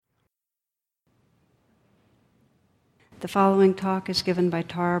The following talk is given by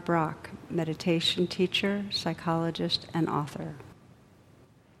Brach, meditation teacher, psychologist, and author.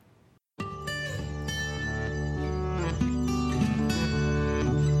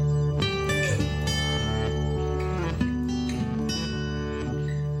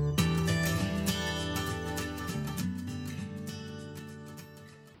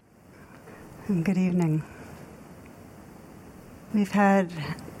 Good evening. We've had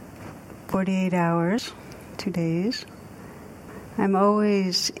 48 hours, 2 days. I'm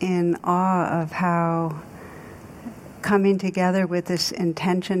always in awe of how coming together with this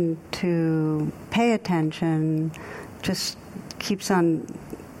intention to pay attention just keeps on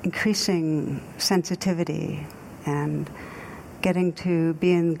increasing sensitivity and getting to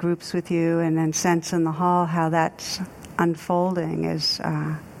be in groups with you and then sense in the hall how that's unfolding is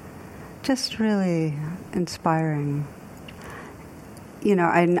just really inspiring. You know,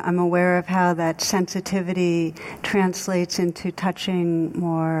 I'm aware of how that sensitivity translates into touching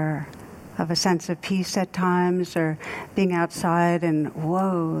more of a sense of peace at times, or being outside and,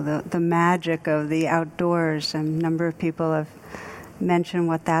 whoa, the magic of the outdoors. And a number of people have mentioned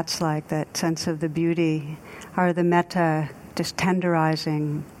what that's like, that sense of the beauty, or the metta, just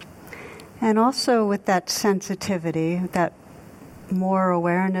tenderizing. And also with that sensitivity, that more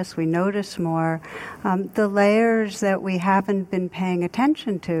awareness, we notice more, the layers that we haven't been paying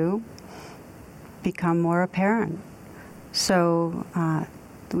attention to become more apparent. So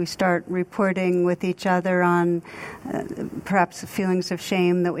we start reporting with each other on perhaps feelings of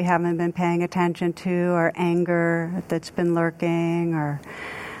shame that we haven't been paying attention to, or anger that's been lurking, or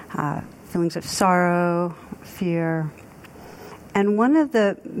feelings of sorrow, fear. And one of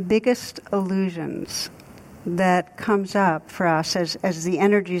the biggest illusions that comes up for us as the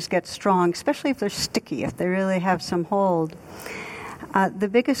energies get strong, especially if they're sticky, if they really have some hold. The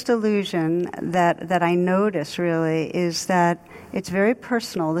biggest illusion that I notice really is that it's very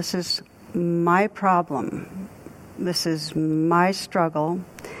personal. This is my problem. This is my struggle.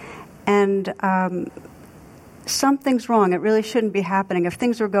 And something's wrong. It really shouldn't be happening. If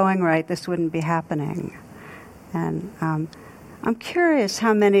things were going right, this wouldn't be happening. And I'm curious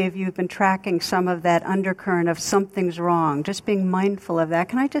how many of you have been tracking some of that undercurrent of something's wrong, just being mindful of that.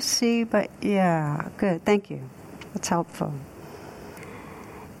 Can I just see? But yeah, good, thank you. That's helpful.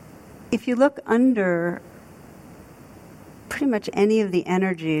 If you look under pretty much any of the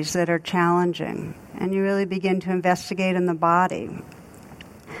energies that are challenging, and you really begin to investigate in the body,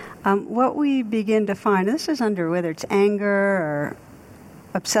 what we begin to find, and this is under whether it's anger or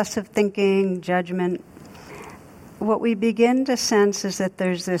obsessive thinking, judgment, what we begin to sense is that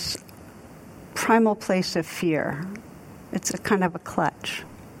there's this primal place of fear. It's a kind of a clutch.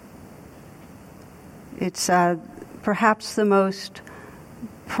 It's perhaps the most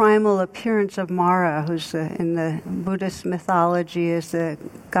primal appearance of Mara, who's in the Buddhist mythology is the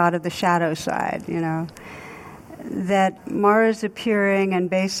god of the shadow side, you know. That Mara's appearing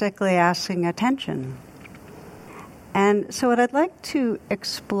and basically asking attention. And so what I'd like to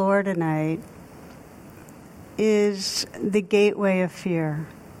explore tonight is the gateway of fear,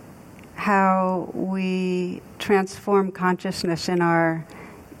 how we transform consciousness in our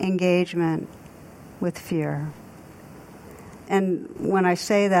engagement with fear. And when I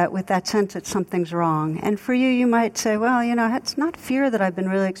say that, with that sense that something's wrong. And for you, you might say, well, you know, it's not fear that I've been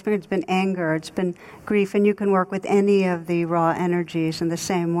really experiencing, it's been anger, it's been grief, and you can work with any of the raw energies in the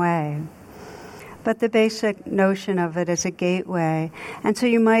same way. But the basic notion of it is a gateway. And so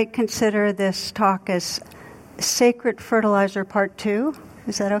you might consider this talk as Sacred Fertilizer Part 2.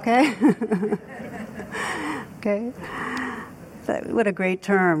 Is that okay? Okay. What a great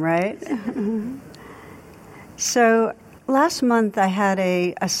term, right? So last month I had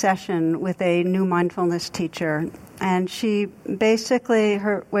a session with a new mindfulness teacher, and she basically,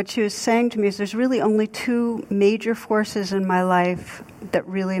 what she was saying to me is there's really only two major forces in my life that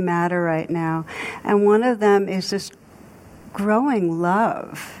really matter right now. And one of them is this growing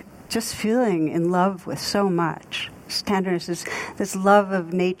love, just feeling in love with so much. This tenderness, this love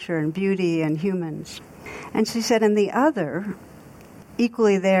of nature and beauty and humans. And she said, and the other,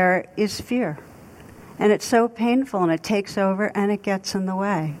 equally there, is fear. And it's so painful, and it takes over, and it gets in the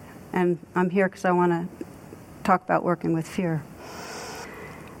way. And I'm here because I want to talk about working with fear.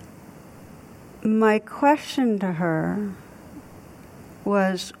 My question to her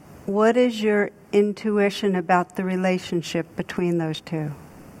was, what is your intuition about the relationship between those two?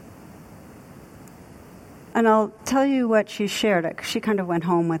 And I'll tell you what she shared. She kind of went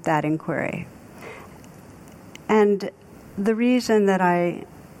home with that inquiry. And the reason that I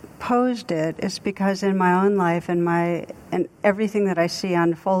posed it is because in my own life and everything that I see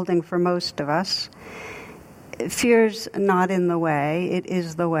unfolding for most of us, Fear's not in the way, it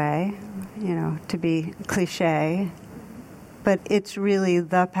is the way, to be cliche. But it's really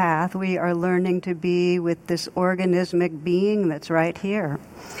the path. We are learning to be with this organismic being that's right here.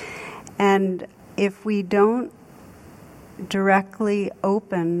 And if we don't directly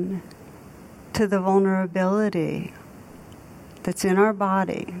open to the vulnerability that's in our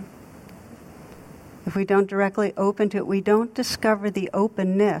body, if we don't directly open to it, we don't discover the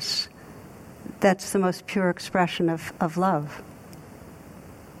openness that's the most pure expression of love.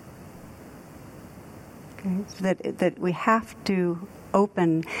 Okay? So that we have to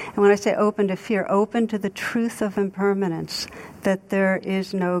open, and when I say open to fear, open to the truth of impermanence, that there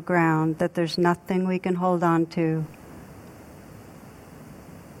is no ground, that there's nothing we can hold on to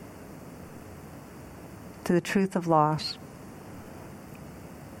the truth of loss.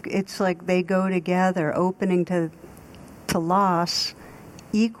 It's like they go together. Opening to loss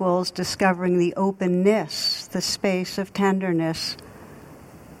equals discovering the openness, the space of tenderness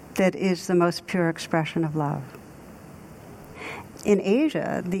that is the most pure expression of love. In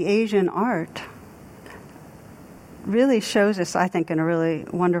Asia, the Asian art really shows us, I think, in a really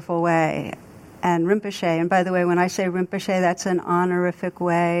wonderful way. And Rinpoche, and by the way, when I say Rinpoche, that's an honorific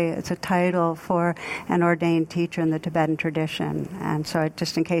way. It's a title for an ordained teacher in the Tibetan tradition. And so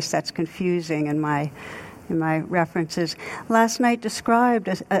just in case that's confusing in my references, last night described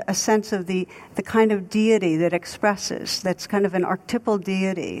a sense of the kind of deity that expresses, that's kind of an archetypal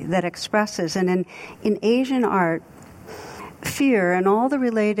deity that expresses. And in Asian art, fear and all the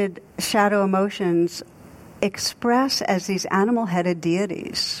related shadow emotions express as these animal-headed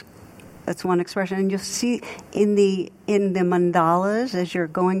deities. That's one expression. And you'll see in the mandalas, as you're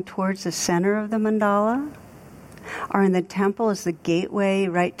going towards the center of the mandala, or in the temple as the gateway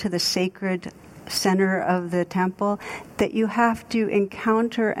right to the sacred center of the temple, that you have to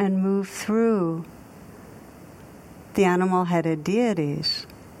encounter and move through the animal-headed deities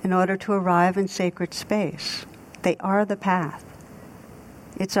in order to arrive in sacred space. They are the path.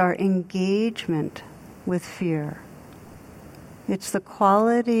 It's our engagement with fear. It's the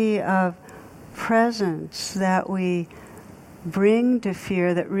quality of presence that we bring to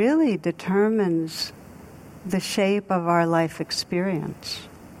fear that really determines the shape of our life experience.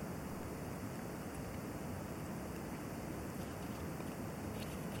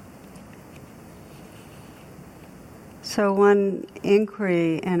 So one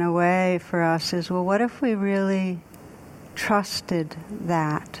inquiry, in a way, for us is, well, what if we really trusted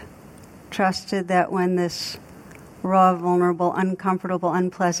that? Trusted that when this raw, vulnerable, uncomfortable,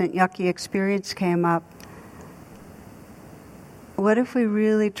 unpleasant, yucky experience came up, what if we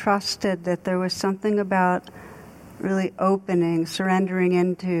really trusted that there was something about really opening, surrendering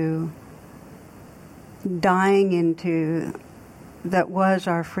into, dying into, that was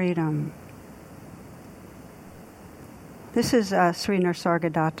our freedom? This is Sri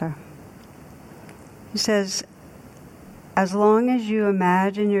Nisargadatta. He says, as long as you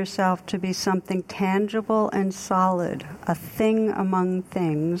imagine yourself to be something tangible and solid, a thing among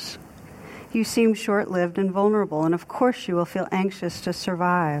things, you seem short-lived and vulnerable, and of course you will feel anxious to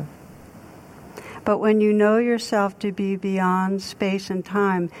survive. But when you know yourself to be beyond space and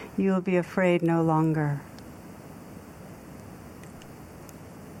time, you will be afraid no longer.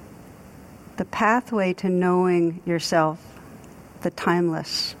 The pathway to knowing yourself, the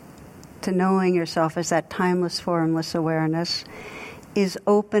timeless, to knowing yourself as that timeless, formless awareness, is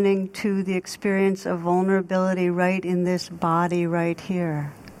opening to the experience of vulnerability right in this body right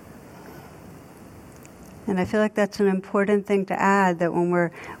here. And I feel like that's an important thing to add, that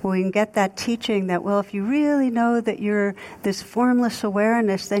when we can get that teaching that, well, if you really know that you're this formless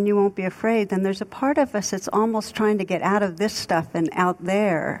awareness, then you won't be afraid. Then there's a part of us that's almost trying to get out of this stuff and out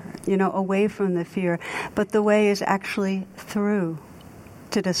there, away from the fear. But the way is actually through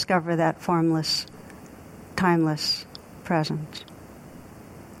to discover that formless, timeless presence.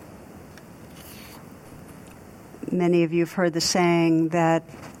 Many of you have heard the saying that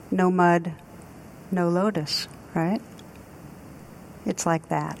no mud, no lotus, right? It's like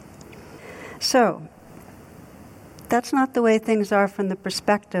that. So, that's not the way things are from the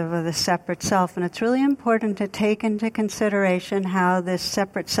perspective of the separate self, and it's really important to take into consideration how this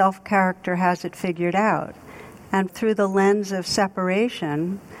separate self character has it figured out. And through the lens of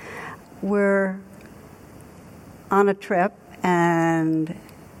separation, we're on a trip, and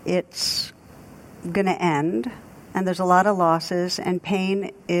it's going to end, and there's a lot of losses, and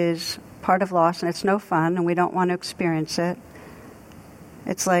pain is part of loss, and it's no fun, and we don't want to experience it.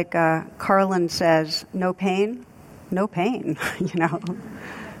 It's like Carlin says, no pain,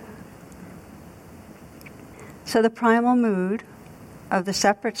 So the primal mood of the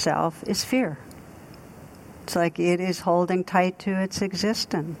separate self is fear. It's like it is holding tight to its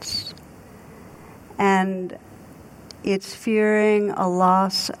existence. And it's fearing a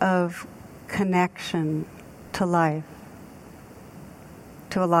loss of connection to life,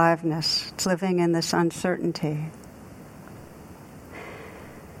 to aliveness. It's living in this uncertainty.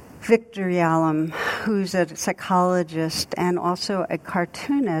 Victor Yalom, who's a psychologist and also a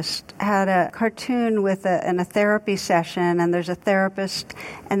cartoonist, had a cartoon in a therapy session, and there's a therapist,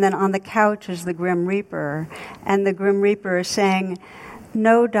 and then on the couch is the Grim Reaper. And the Grim Reaper is saying,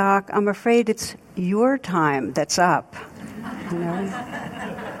 "No, Doc, I'm afraid it's your time that's up." You know?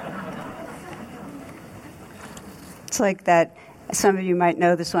 It's like that. Some of you might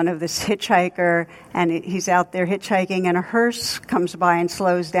know this one of this hitchhiker, and he's out there hitchhiking, and a hearse comes by and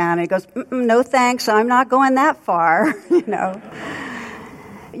slows down, and he goes, "No thanks, I'm not going that far," you know.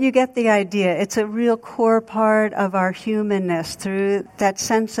 You get the idea. It's a real core part of our humanness through that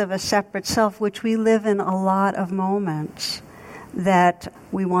sense of a separate self, which we live in a lot of moments, that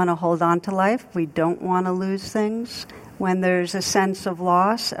we want to hold on to life, we don't want to lose things. When there's a sense of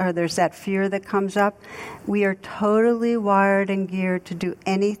loss or there's that fear that comes up, we are totally wired and geared to do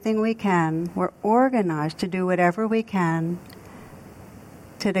anything we can. We're organized to do whatever we can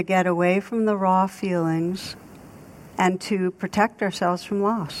to get away from the raw feelings and to protect ourselves from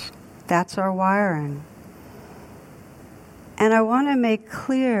loss. That's our wiring. And I want to make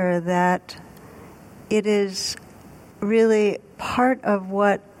clear that it is really part of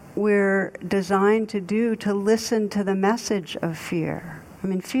what we're designed to do, to listen to the message of fear. I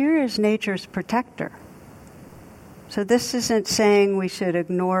mean, fear is nature's protector. So this isn't saying we should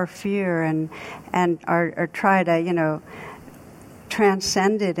ignore fear and or try to,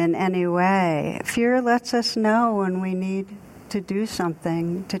 transcend it in any way. Fear lets us know when we need to do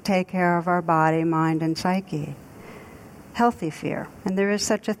something to take care of our body, mind, and psyche. Healthy fear, and there is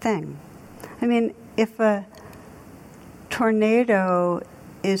such a thing. I mean, if a tornado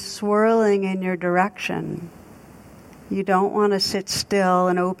is swirling in your direction, you don't want to sit still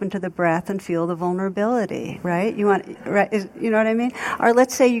and open to the breath and feel the vulnerability, right? You know what I mean? Or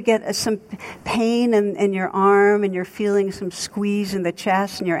let's say you get some pain in your arm and you're feeling some squeeze in the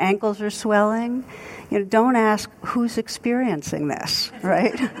chest and your ankles are swelling. Don't ask who's experiencing this,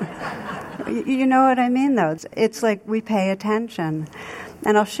 right? You know what I mean, though? It's like we pay attention.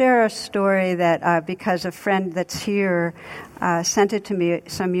 And I'll share a story that because a friend that's here sent it to me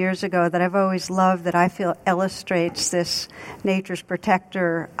some years ago that I've always loved, that I feel illustrates this nature's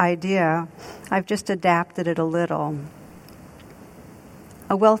protector idea. I've just adapted it a little.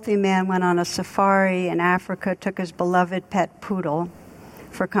 A wealthy man went on a safari in Africa, took his beloved pet poodle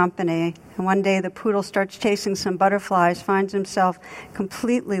for company. And one day the poodle starts chasing some butterflies, finds himself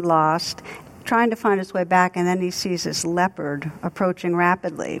completely lost, trying to find his way back, and then he sees this leopard approaching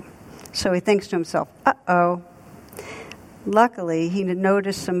rapidly. So he thinks to himself, uh-oh. Luckily, he had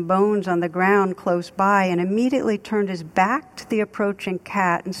noticed some bones on the ground close by and immediately turned his back to the approaching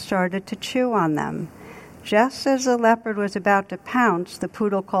cat and started to chew on them. Just as the leopard was about to pounce, the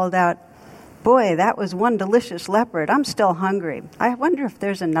poodle called out, "Boy, that was one delicious leopard. I'm still hungry. I wonder if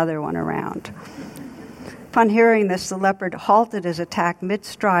there's another one around." Upon hearing this, the leopard halted his attack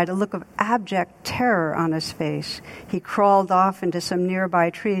mid-stride, a look of abject terror on his face. He crawled off into some nearby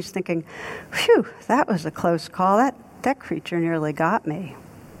trees, thinking, "Phew, that was a close call. That creature nearly got me."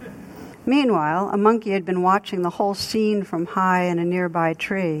 Meanwhile, a monkey had been watching the whole scene from high in a nearby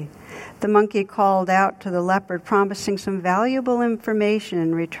tree. The monkey called out to the leopard, promising some valuable information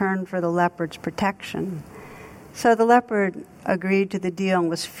in return for the leopard's protection. So the leopard agreed to the deal and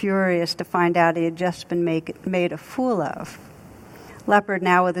was furious to find out he had just been made a fool of. Leopard,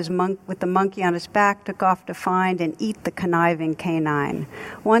 now with the monkey on his back, took off to find and eat the conniving canine.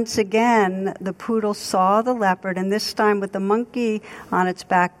 Once again, the poodle saw the leopard, and this time with the monkey on its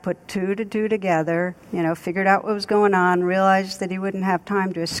back, put two to two together, figured out what was going on, realized that he wouldn't have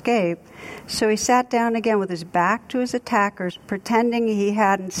time to escape. So he sat down again with his back to his attackers, pretending he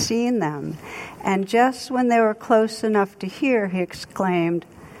hadn't seen them. And just when they were close enough to hear, he exclaimed,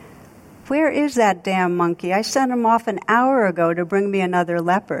 "Where is that damn monkey? I sent him off an hour ago to bring me another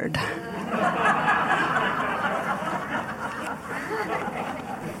leopard."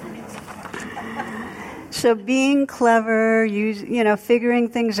 So being clever, figuring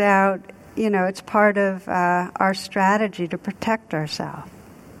things out, it's part of our strategy to protect ourselves.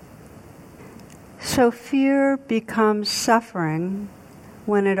 So fear becomes suffering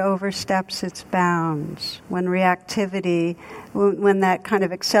when it oversteps its bounds, when reactivity, when that kind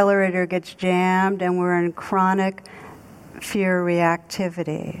of accelerator gets jammed and we're in chronic fear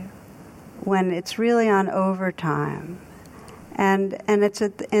reactivity, when it's really on overtime. And it's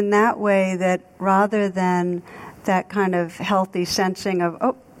in that way that rather than that kind of healthy sensing of,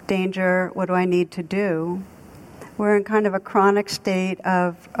 oh, danger, what do I need to do? We're in kind of a chronic state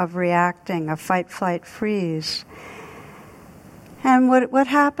of reacting, of fight, flight, freeze. And what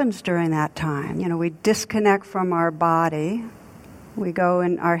happens during that time? We disconnect from our body. We go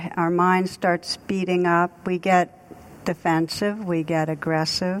and our mind starts speeding up. We get defensive. We get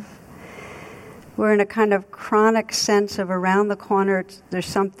aggressive. We're in a kind of chronic sense of around the corner, there's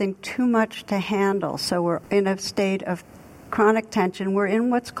something too much to handle. So we're in a state of chronic tension. We're in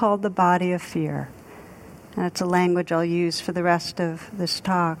what's called the body of fear. And it's a language I'll use for the rest of this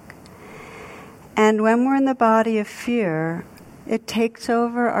talk. And when we're in the body of fear, it takes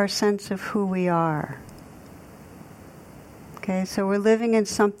over our sense of who we are. Okay, so we're living in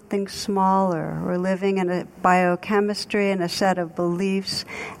something smaller. We're living in a biochemistry and a set of beliefs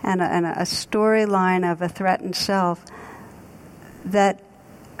and a storyline of a threatened self that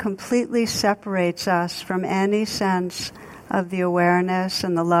completely separates us from any sense of the awareness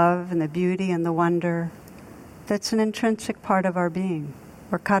and the love and the beauty and the wonder that's an intrinsic part of our being.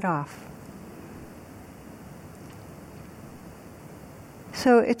 We're cut off.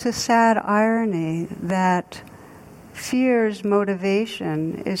 So it's a sad irony that fear's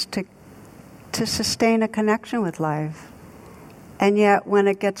motivation is to sustain a connection with life. And yet when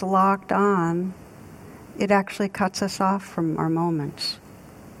it gets locked on, it actually cuts us off from our moments.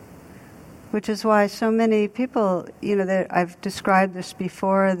 Which is why so many people, that I've described this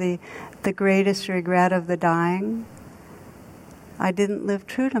before, the greatest regret of the dying, I didn't live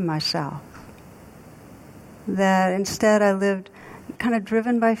true to myself. That instead I lived kind of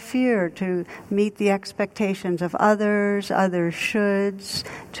driven by fear to meet the expectations of others shoulds,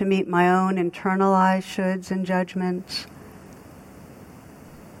 to meet my own internalized shoulds and judgments.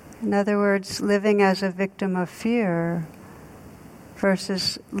 In other words, living as a victim of fear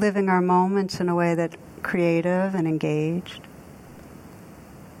versus living our moments in a way that's creative and engaged.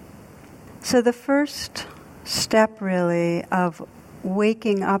 So the first step really of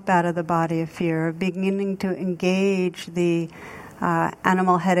waking up out of the body of fear, beginning to engage the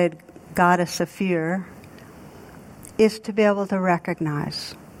animal-headed goddess of fear, is to be able to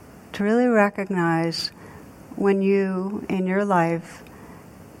really recognize when you, in your life,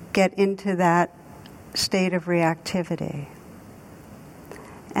 get into that state of reactivity.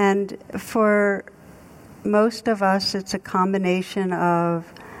 And for most of us, it's a combination of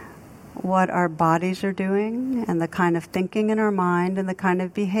what our bodies are doing and the kind of thinking in our mind and the kind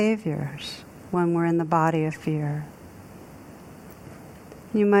of behaviors when we're in the body of fear.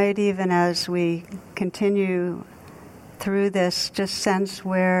 You might even, as we continue through this, just sense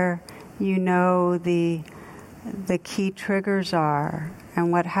where the key triggers are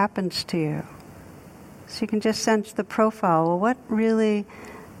and what happens to you. So you can just sense the profile. Well,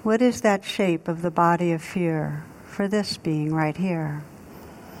 what is that shape of the body of fear for this being right here?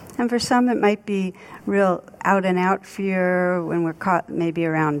 And for some it might be real out-and-out fear when we're caught maybe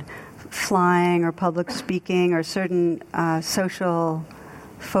around flying or public speaking or certain social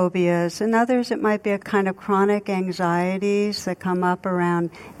phobias. In others, it might be a kind of chronic anxieties that come up around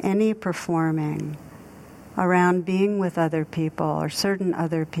any performing, around being with other people or certain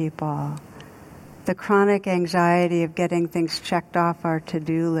other people. The chronic anxiety of getting things checked off our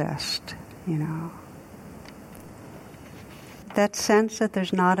to-do list, That sense that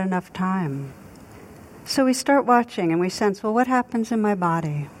there's not enough time. So we start watching and we sense, well, what happens in my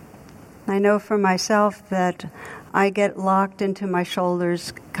body? I know for myself that I get locked into my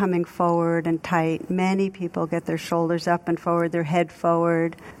shoulders coming forward and tight. Many people get their shoulders up and forward, their head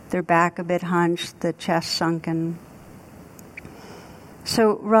forward, their back a bit hunched, the chest sunken.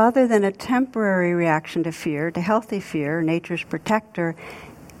 So rather than a temporary reaction to fear, to healthy fear, nature's protector,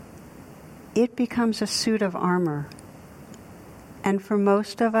 it becomes a suit of armor. And for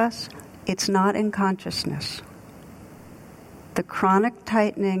most of us, it's not in consciousness. The chronic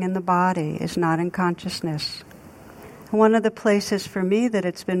tightening in the body is not in consciousness. One of the places for me that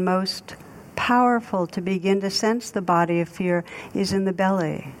it's been most powerful to begin to sense the body of fear is in the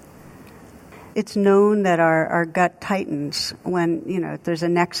belly. It's known that our gut tightens when, there's a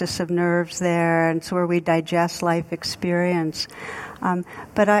nexus of nerves there, and it's where we digest life experience.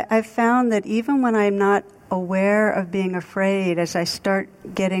 But I've found that even when I'm not aware of being afraid, as I start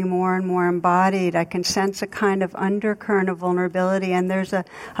getting more and more embodied, I can sense a kind of undercurrent of vulnerability, and there's a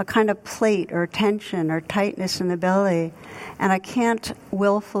kind of plate or tension or tightness in the belly, and I can't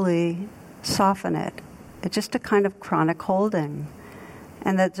willfully soften it. It's just a kind of chronic holding.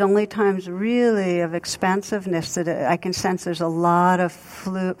 And that's only times really of expansiveness that I can sense there's a lot of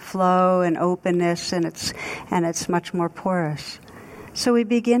flow and openness, and it's much more porous. So we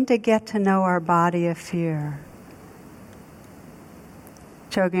begin to get to know our body of fear.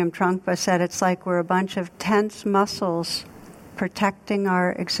 Chogyam Trungpa said it's like we're a bunch of tense muscles protecting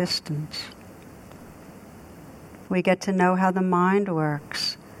our existence. We get to know how the mind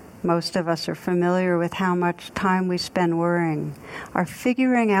works. Most of us are familiar with how much time we spend worrying, or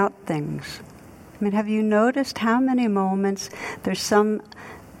figuring out things. I mean, have you noticed how many moments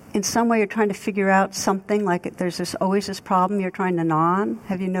in some way you're trying to figure out something, like there's always this problem you're trying to gnaw on?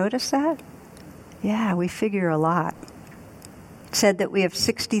 Have you noticed that? Yeah, we figure a lot. It said that we have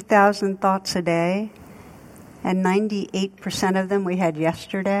 60,000 thoughts a day, and 98% of them we had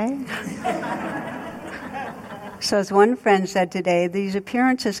yesterday. So as one friend said today, these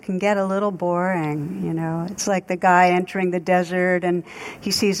appearances can get a little boring, you know. It's like the guy entering the desert and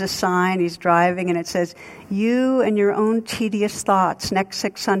he sees a sign, he's driving, and it says, "You and your own tedious thoughts, next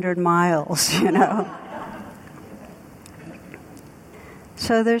 600 miles," you know.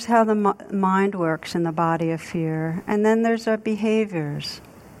 So there's how the mind works in the body of fear. And then there's our behaviors.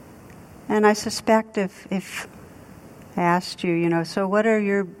 And I suspect if I asked you, you know, so what are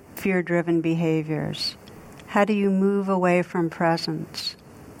your fear-driven behaviors? How do you move away from presence?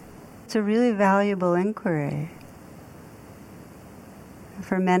 It's a really valuable inquiry.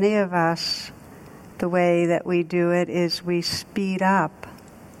 For many of us, the way that we do it is we speed up.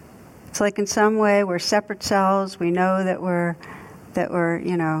 It's like in some way we're separate cells. We know that we're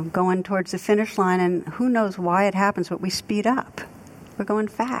going towards the finish line, and who knows why it happens, but we speed up. We're going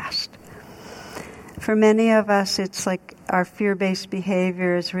fast. For many of us, it's like our fear-based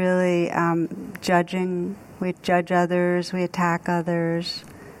behavior is really judging. We judge others, we attack others.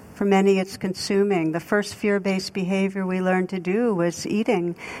 For many, it's consuming. The first fear-based behavior we learned to do was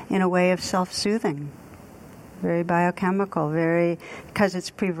eating in a way of self-soothing. Very biochemical, because it's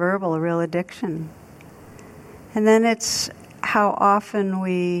pre-verbal, a real addiction. And then it's how often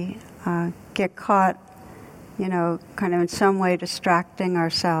we get caught, kind of in some way distracting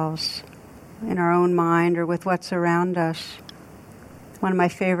ourselves in our own mind or with what's around us. One of my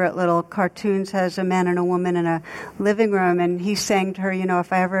favorite little cartoons has a man and a woman in a living room, and he's saying to her,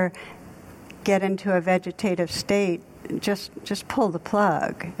 if I ever get into a vegetative state, just pull the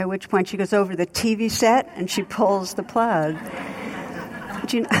plug. At which point she goes over the TV set and she pulls the plug.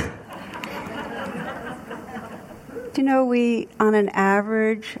 Do you know we, on an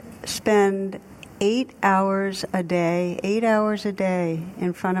average, spend 8 hours a day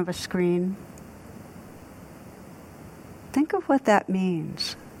in front of a screen? Think of what that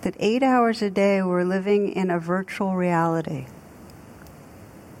means, that 8 hours a day we're living in a virtual reality.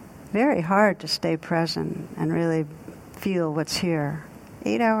 Very hard to stay present and really feel what's here.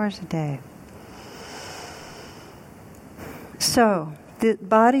 8 hours a day. So, the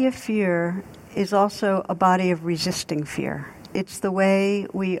body of fear is also a body of resisting fear. It's the way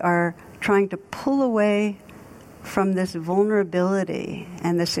we are trying to pull away from this vulnerability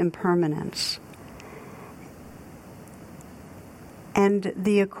and this impermanence. And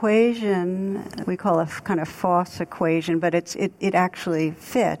the equation, we call a kind of false equation, but it actually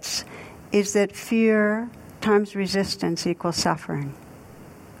fits, is that fear times resistance equals suffering.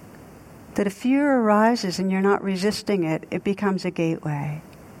 That if fear arises and you're not resisting it, it becomes a gateway.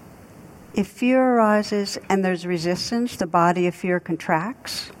 If fear arises and there's resistance, the body of fear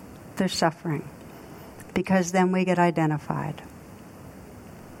contracts, there's suffering, because then we get identified.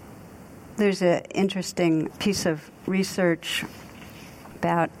 There's an interesting piece of research.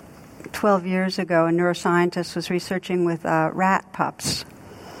 About 12 years ago, a neuroscientist was researching with rat pups.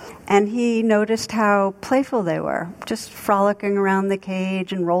 And he noticed how playful they were, just frolicking around the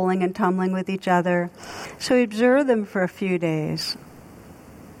cage and rolling and tumbling with each other. So he observed them for a few days,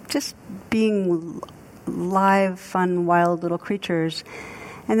 just being live, fun, wild little creatures.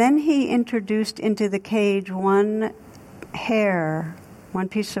 And then he introduced into the cage one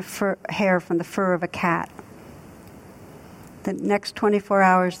piece of hair from the fur of a cat. The next 24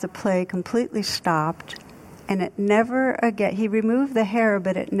 hours, the play completely stopped, and it never again, he removed the hair,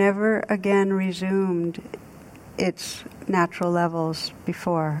 but it never again resumed its natural levels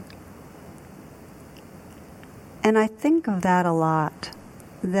before. And I think of that a lot,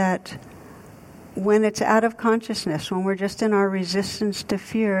 that when it's out of consciousness, when we're just in our resistance to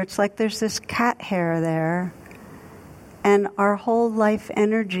fear, it's like there's this cat hair there, and our whole life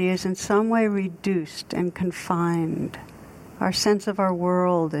energy is in some way reduced and confined. Our sense of our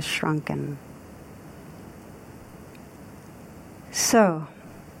world is shrunken. So,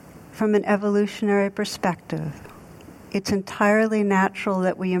 from an evolutionary perspective, It's entirely natural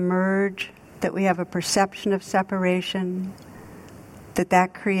that we emerge, that we have a perception of separation,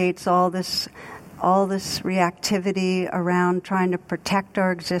 that creates all this reactivity around trying to protect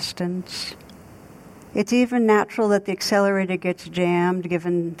our existence. It's even natural that the accelerator gets jammed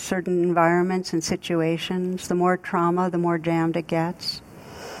given certain environments and situations. The more trauma, the more jammed it gets.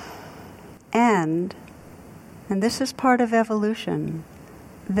 And this is part of evolution,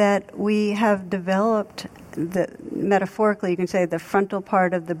 that we have developed, metaphorically you can say the frontal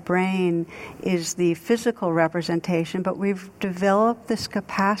part of the brain is the physical representation, but we've developed this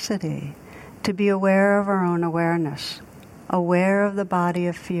capacity to be aware of our own awareness, aware of the body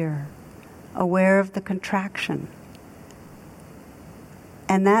of fear, aware of the contraction.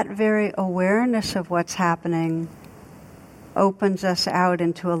 And that very awareness of what's happening opens us out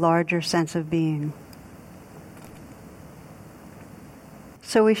into a larger sense of being.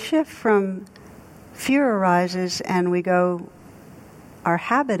 So we shift from fear arises and we go, our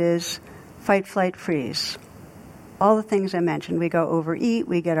habit is fight, flight, freeze. All the things I mentioned. We go overeat,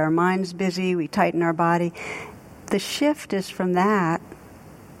 we get our minds busy, we tighten our body. The shift is from that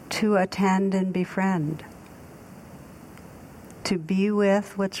to attend and befriend. To be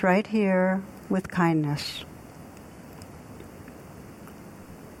with what's right here with kindness.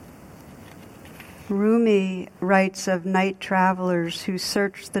 Rumi writes of night travelers who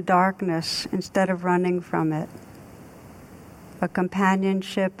search the darkness instead of running from it. A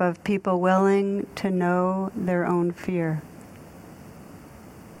companionship of people willing to know their own fear.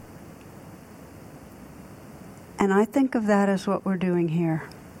 And I think of that as what we're doing here.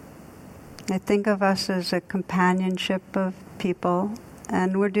 I think of us as a companionship of people,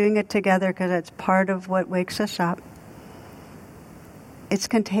 and we're doing it together because it's part of what wakes us up. It's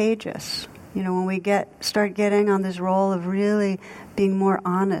contagious. You know, when we start getting on this role of really being more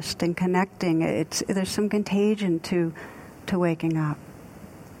honest and connecting, there's some contagion to waking up.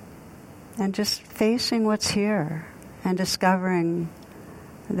 And just facing what's here and discovering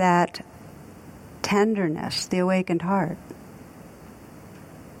that tenderness, the awakened heart,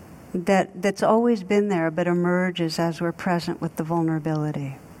 that's always been there but emerges as we're present with the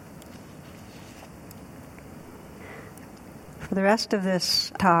vulnerability. For the rest of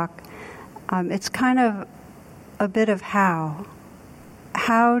this talk, it's kind of a bit of how.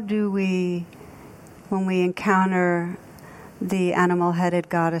 How do we, when we encounter the animal-headed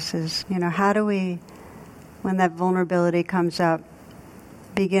goddesses, how do we, when that vulnerability comes up,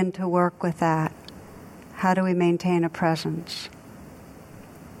 begin to work with that? How do we maintain a presence?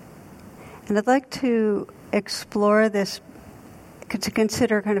 And I'd like to explore this, to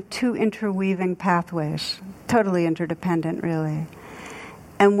consider kind of two interweaving pathways, totally interdependent really.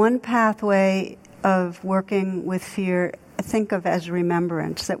 And one pathway of working with fear, I think of as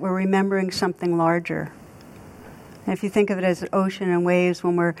remembrance, that we're remembering something larger. And if you think of it as ocean and waves,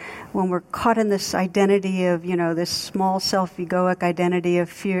 when we're caught in this identity of, this small self-egoic identity of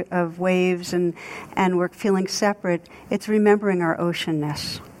fear, of waves, and we're feeling separate, it's remembering our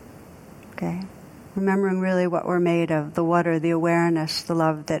oceanness. Okay? Remembering really what we're made of, the water, the awareness, the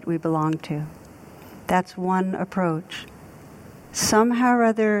love that we belong to. That's one approach. Somehow or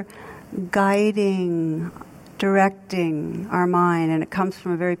other guiding, directing our mind, and it comes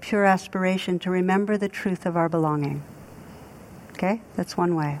from a very pure aspiration to remember the truth of our belonging. Okay? That's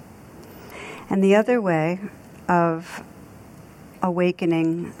one way. And the other way of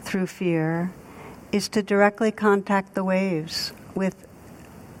awakening through fear is to directly contact the waves with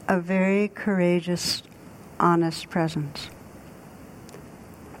a very courageous, honest presence.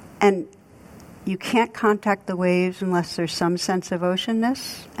 And you can't contact the waves unless there's some sense of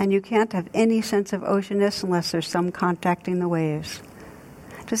oceanness, and you can't have any sense of oceanness unless there's some contacting the waves.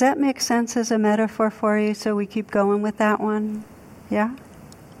 Does that make sense as a metaphor for you, so we keep going with that one? Yeah?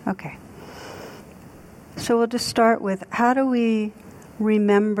 Okay. So we'll just start with, how do we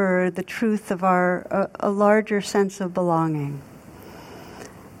remember the truth of a larger sense of belonging?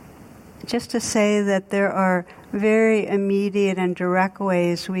 Just to say that there are very immediate and direct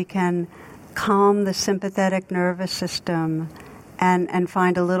ways we can calm the sympathetic nervous system and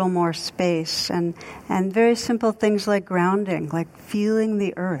find a little more space. And very simple things like grounding, like feeling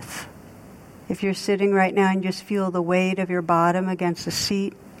the earth. If you're sitting right now and just feel the weight of your bottom against the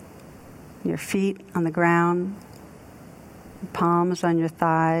seat, your feet on the ground, palms on your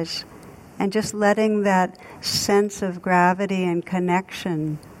thighs, and just letting that sense of gravity and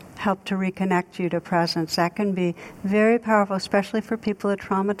connection help to reconnect you to presence. That can be very powerful, especially for people who are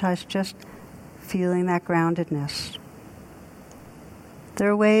traumatized, just feeling that groundedness. There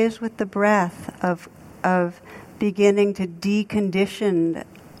are ways with the breath of beginning to decondition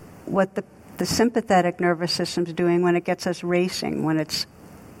what the the sympathetic nervous system's doing when it gets us racing, when its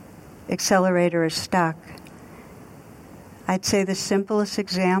accelerator is stuck. I'd say the simplest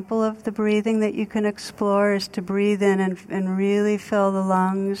example of the breathing that you can explore is to breathe in and really fill the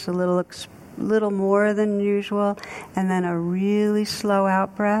lungs a little more than usual, and then a really slow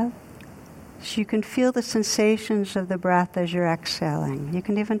out breath. So you can feel the sensations of the breath as you're exhaling. You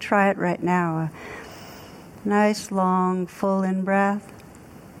can even try it right now. A nice, long, full in-breath.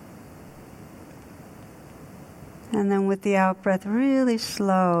 And then with the out-breath, really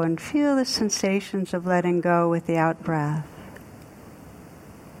slow, and feel the sensations of letting go with the out-breath.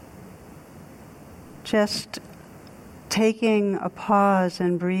 Just taking a pause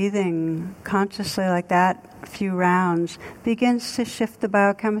and breathing consciously like that a few rounds begins to shift the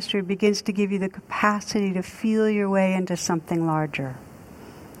biochemistry, begins to give you the capacity to feel your way into something larger.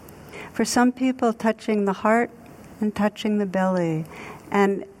 For some people, touching the heart and touching the belly,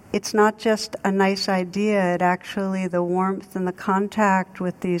 and it's not just a nice idea, it actually, the warmth and the contact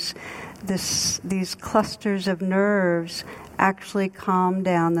with these clusters of nerves actually calm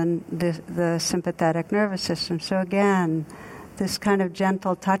down the sympathetic nervous system. So again, this kind of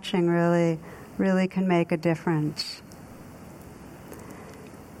gentle touching really can make a difference.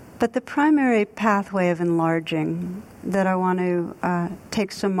 But the primary pathway of enlarging that I want to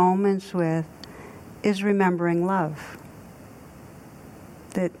take some moments with is remembering love.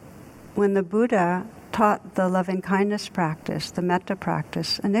 That when the Buddha taught the loving-kindness practice, the metta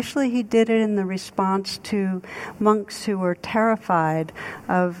practice, initially he did it in the response to monks who were terrified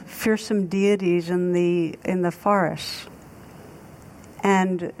of fearsome deities in the forests.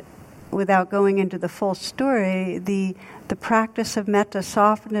 And without going into the full story, the practice of metta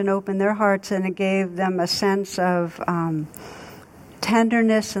softened and opened their hearts, and it gave them a sense of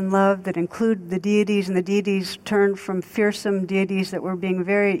tenderness and love that included the deities, and the deities turned from fearsome deities that were being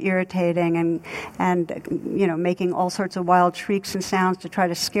very irritating and making all sorts of wild shrieks and sounds to try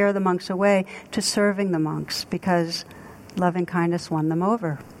to scare the monks away, to serving the monks because loving kindness won them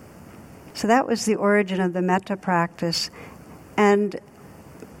over. So that was the origin of the metta practice. And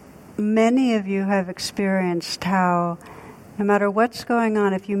many of you have experienced how no matter what's going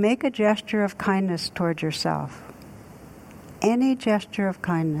on, if you make a gesture of kindness toward yourself, any gesture of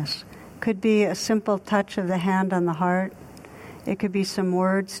kindness, could be a simple touch of the hand on the heart, it could be some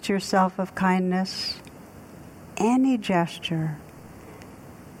words to yourself of kindness, any gesture,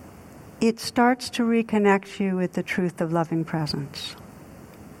 it starts to reconnect you with the truth of loving presence.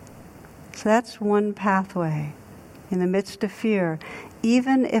 So that's one pathway. In the midst of fear,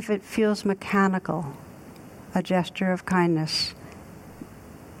 even if it feels mechanical, a gesture of kindness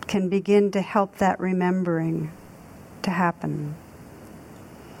can begin to help that remembering to happen.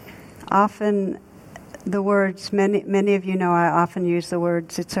 Often the words, many of you know I often use the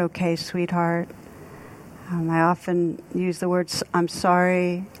words, "It's okay, sweetheart." I often use the words, "I'm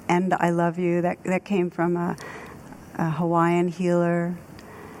sorry" and "I love you." That came from a Hawaiian healer.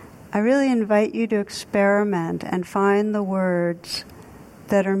 I really invite you to experiment and find the words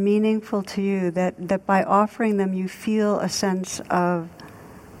that are meaningful to you, that by offering them you feel a sense of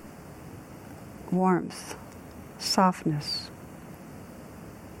warmth, softness.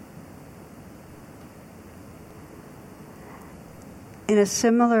 In a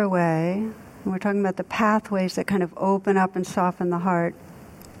similar way, we're talking about the pathways that kind of open up and soften the heart.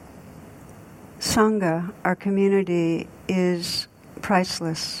 Sangha, our community, is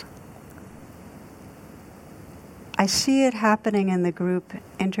priceless. I see it happening in the group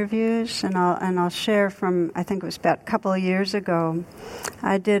interviews, and I'll share from, I think it was about a couple of years ago.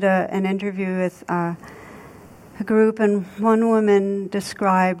 I did an interview with a group, and one woman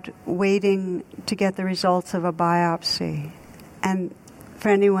described waiting to get the results of a biopsy. And for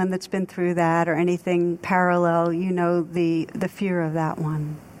anyone that's been through that or anything parallel, you know the fear of that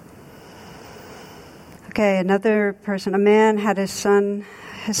one. Okay, another person, a man had his son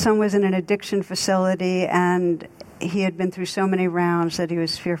was in an addiction facility, and he had been through so many rounds that he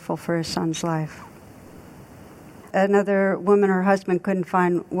was fearful for his son's life. Another woman, her husband couldn't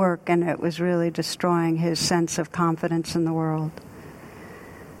find work, and it was really destroying his sense of confidence in the world.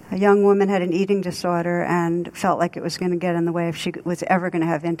 A young woman had an eating disorder and felt like it was going to get in the way if she was ever going to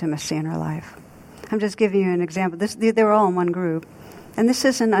have intimacy in her life. I'm just giving you an example. They were all in one group. And this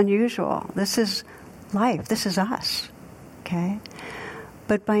isn't unusual. This is life. This is us. Okay?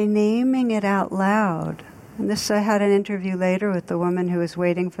 But by naming it out loud, and this, I had an interview later with the woman who was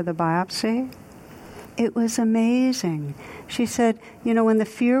waiting for the biopsy. It was amazing. She said, when the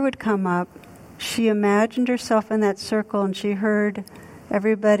fear would come up, she imagined herself in that circle, and she heard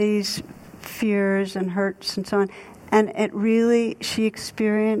everybody's fears and hurts and so on. And it really, she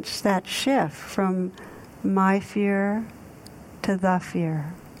experienced that shift from my fear to the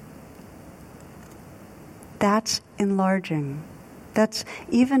fear. That's enlarging. That's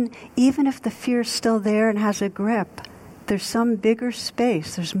even if the fear's still there and has a grip, there's some bigger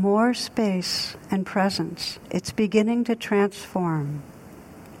space. There's more space and presence. It's beginning to transform.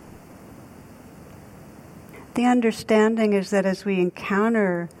 The understanding is that as we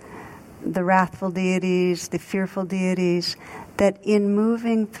encounter the wrathful deities, the fearful deities, that in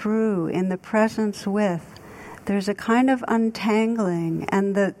moving through, in the presence with, there's a kind of untangling,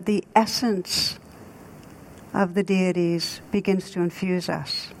 and the essence of the deities begins to infuse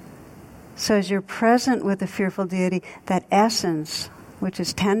us. So as you're present with the fearful deity, that essence, which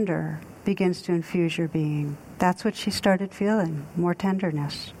is tender, begins to infuse your being. That's what she started feeling, more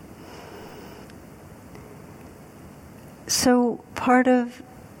tenderness. So part of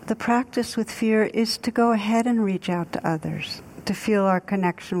the practice with fear is to go ahead and reach out to others, to feel our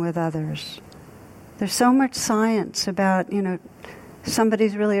connection with others. There's so much science about,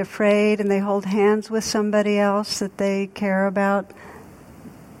 somebody's really afraid and they hold hands with somebody else that they care about.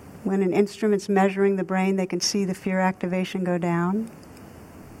 When an instrument's measuring the brain, they can see the fear activation go down.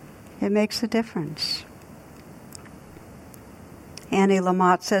 It makes a difference. Annie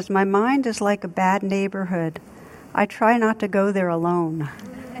Lamott says, "My mind is like a bad neighborhood. I try not to go there alone."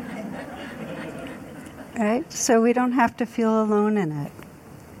 Right? So we don't have to feel alone in it.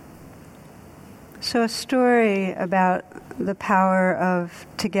 So a story about the power of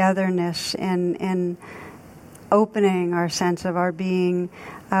togetherness in opening our sense of our being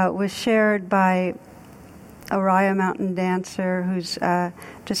was shared by a Raya mountain dancer who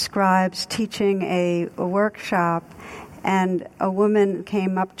describes teaching a workshop, and a woman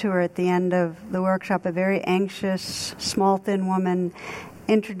came up to her at the end of the workshop, a very anxious, small, thin woman,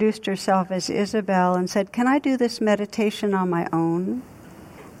 introduced herself as Isabel and said, "Can I do this meditation on my own?"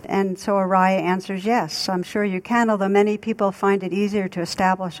 And so Araya answers, "Yes, I'm sure you can, although many people find it easier to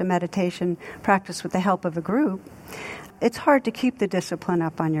establish a meditation practice with the help of a group. It's hard to keep the discipline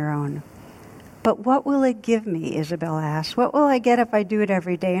up on your own." "But what will it give me?" Isabel asked. "What will I get if I do it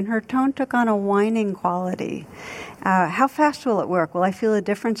every day?" And her tone took on a whining quality. "How fast will it work? Will I feel a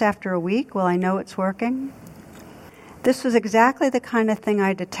difference after a week? Will I know it's working?" This was exactly the kind of thing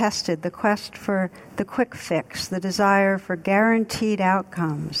I detested, the quest for the quick fix, the desire for guaranteed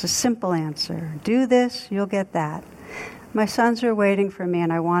outcomes, a simple answer. Do this, you'll get that. My sons were waiting for me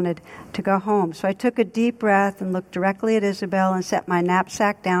and I wanted to go home. So I took a deep breath and looked directly at Isabel and set my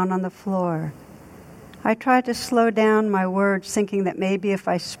knapsack down on the floor. I tried to slow down my words, thinking that maybe if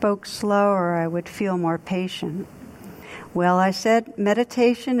I spoke slower I would feel more patient. "Well," I said,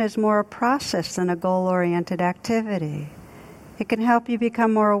 "meditation is more a process than a goal-oriented activity. It can help you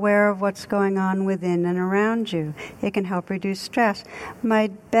become more aware of what's going on within and around you. It can help reduce stress. My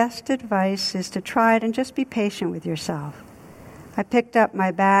best advice is to try it and just be patient with yourself." I picked up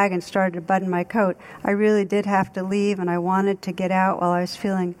my bag and started to button my coat. I really did have to leave, and I wanted to get out while I was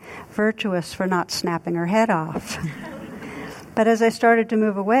feeling virtuous for not snapping her head off. But as I started to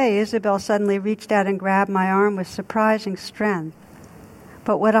move away, Isabel suddenly reached out and grabbed my arm with surprising strength.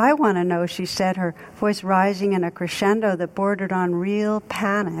 "But what I want to know," she said, her voice rising in a crescendo that bordered on real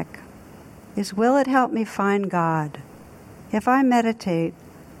panic, "is will it help me find God? If I meditate,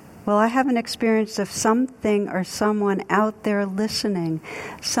 will I have an experience of something or someone out there listening,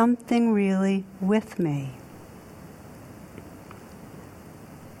 something really with me?"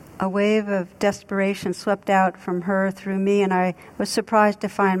 A wave of desperation swept out from her through me, and I was surprised to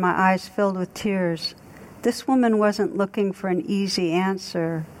find my eyes filled with tears. This woman wasn't looking for an easy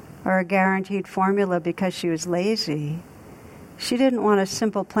answer or a guaranteed formula because she was lazy. She didn't want a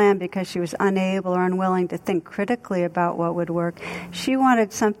simple plan because she was unable or unwilling to think critically about what would work. She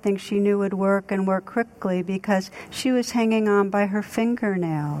wanted something she knew would work and work quickly because she was hanging on by her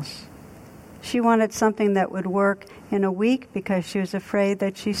fingernails. She wanted something that would work in a week because she was afraid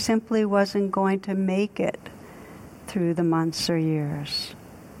that she simply wasn't going to make it through the months or years.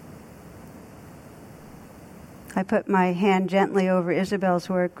 I put my hand gently over Isabel's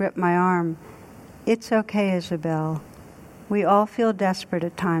where it gripped my arm. "It's okay, Isabel. We all feel desperate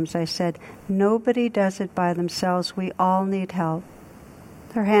at times," I said. "Nobody does it by themselves. We all need help."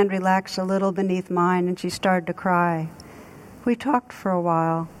 Her hand relaxed a little beneath mine and she started to cry. We talked for a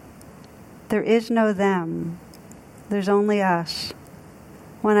while. There is no them. There's only us.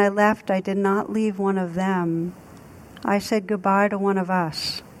 When I left, I did not leave one of them. I said goodbye to one of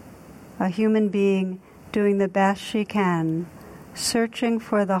us, a human being doing the best she can, searching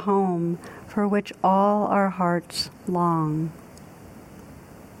for the home for which all our hearts long.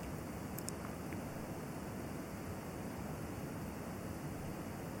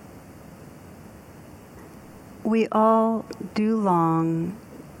 we all do long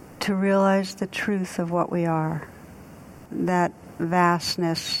to realize the truth of what we are. That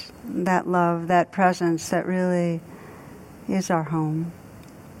vastness, that love, that presence that really is our home.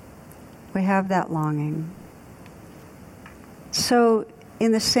 We have that longing. So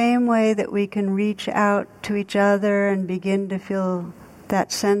in the same way that we can reach out to each other and begin to feel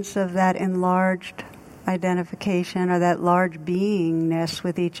that sense of that enlarged identification or that large beingness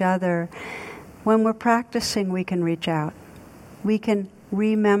with each other, when we're practicing, we can reach out. We can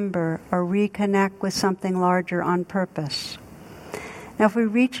remember or reconnect with something larger on purpose. Now, if we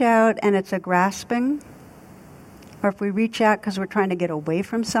reach out and it's a grasping, or if we reach out because we're trying to get away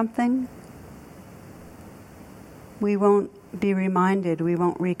from something, we won't be reminded, we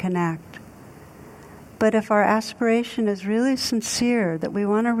won't reconnect. But if our aspiration is really sincere, that we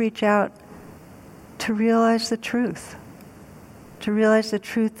want to reach out to realize the truth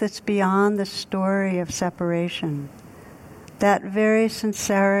that's beyond the story of separation, that very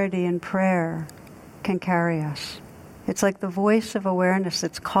sincerity in prayer can carry us. It's like the voice of awareness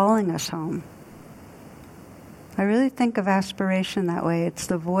that's calling us home. I really think of aspiration that way. It's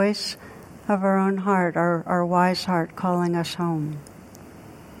the voice of our own heart, our wise heart calling us home.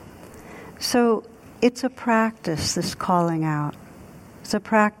 So it's a practice, this calling out. It's a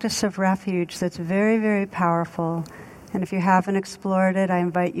practice of refuge that's very, very powerful. And if you haven't explored it, I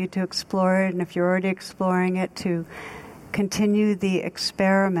invite you to explore it. And if you're already exploring it, to continue the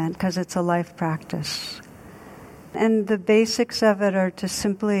experiment, because it's a life practice. And the basics of it are to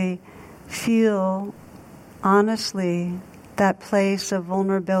simply feel honestly that place of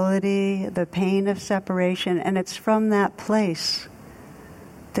vulnerability, the pain of separation, and it's from that place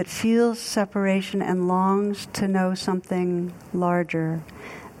that feels separation and longs to know something larger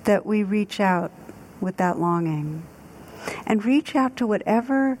that we reach out with that longing. And reach out to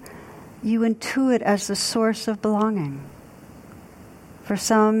whatever you intuit as the source of belonging. For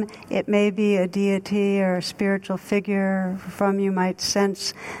some, it may be a deity or a spiritual figure. From you might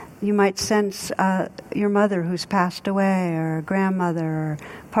sense your mother who's passed away, or a grandmother, or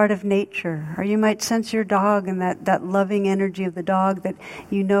part of nature. Or you might sense your dog and that loving energy of the dog that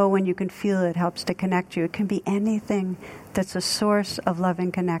you know when you can feel it helps to connect you. It can be anything that's a source of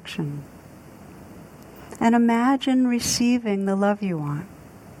loving connection. And imagine receiving the love you want.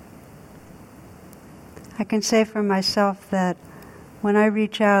 I can say for myself that when I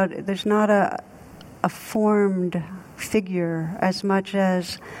reach out, there's not a formed figure as much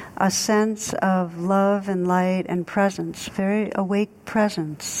as a sense of love and light and presence, very awake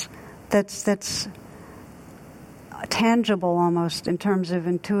presence that's tangible almost in terms of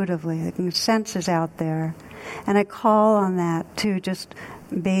intuitively. The sense is out there. And I call on that to just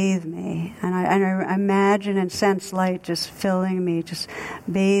bathe me. And I imagine and sense light just filling me, just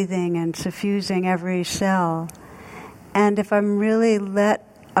bathing and suffusing every cell. And if I'm really let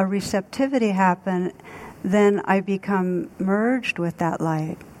a receptivity happen, then I become merged with that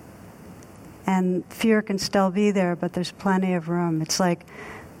light. And fear can still be there, but there's plenty of room. It's like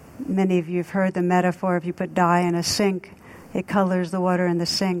many of you have heard the metaphor, if you put dye in a sink, it colors the water in the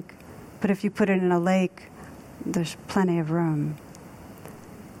sink. But if you put it in a lake, there's plenty of room.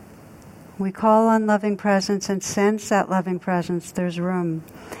 We call on loving presence and sense that loving presence, there's room.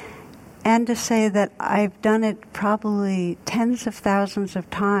 And to say that I've done it probably tens of thousands of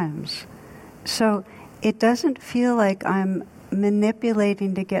times. So it doesn't feel like I'm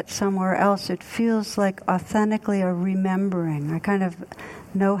manipulating to get somewhere else. It feels like authentically a remembering. I kind of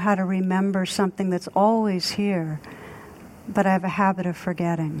know how to remember something that's always here, but I have a habit of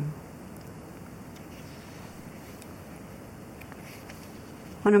forgetting.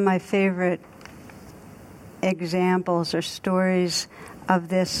 One of my favorite examples or stories of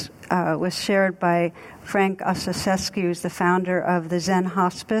this was shared by Frank Ossescu, who's the founder of the Zen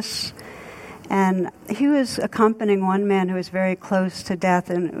Hospice. And he was accompanying one man who was very close to death,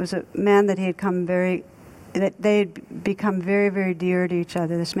 and it was a man that they had become very, very dear to each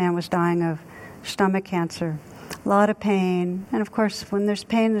other. This man was dying of stomach cancer, a lot of pain, and of course when there's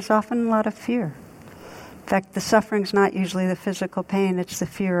pain there's often a lot of fear. In fact, the suffering's not usually the physical pain, it's the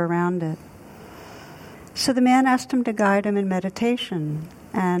fear around it. So the man asked him to guide him in meditation,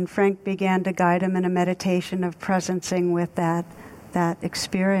 and Frank began to guide him in a meditation of presencing with that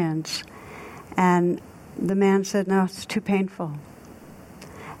experience. And the man said, no, it's too painful.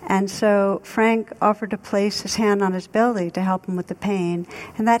 And so Frank offered to place his hand on his belly to help him with the pain,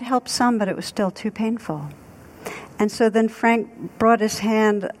 and that helped some, but it was still too painful. And so then Frank brought his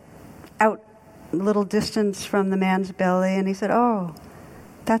hand out a little distance from the man's belly, and he said, oh,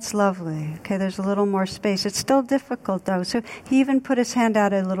 That's lovely. Okay, there's a little more space. It's still difficult, though. So he even put his hand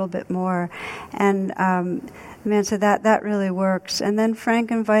out a little bit more. And the man said, that really works. And then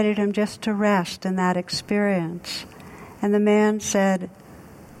Frank invited him just to rest in that experience. And the man said,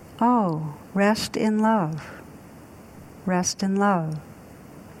 oh, rest in love. Rest in love.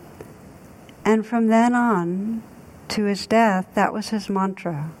 And from then on to his death, that was his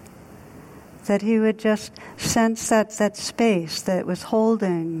mantra. That he would just sense that space that was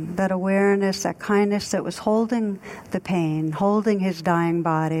holding, that awareness, that kindness that was holding the pain, holding his dying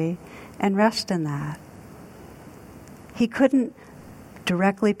body, and rest in that. He couldn't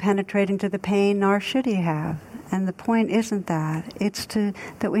directly penetrate into the pain, nor should he have. And the point isn't that. It's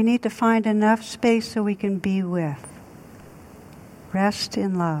that we need to find enough space so we can be with. Rest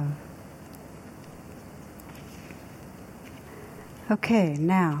in love. Okay,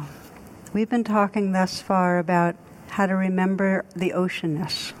 now, we've been talking thus far about how to remember the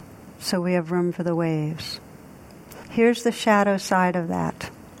oceanness, so we have room for the waves. Here's the shadow side of that.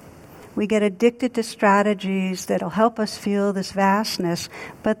 We get addicted to strategies that'll help us feel this vastness,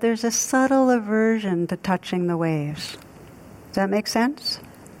 but there's a subtle aversion to touching the waves. Does that make sense?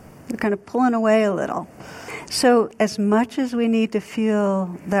 We're kind of pulling away a little. So as much as we need to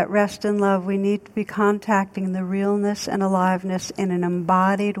feel that rest and love, we need to be contacting the realness and aliveness in an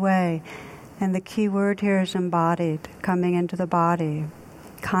embodied way. And the key word here is embodied, coming into the body,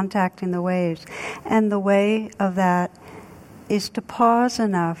 contacting the waves. And the way of that is to pause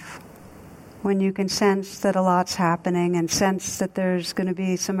enough when you can sense that a lot's happening and sense that there's going to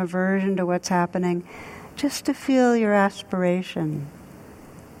be some aversion to what's happening, just to feel your aspiration.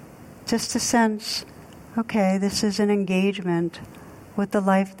 Just to sense, okay, this is an engagement with the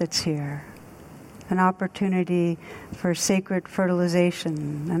life that's here. An opportunity for sacred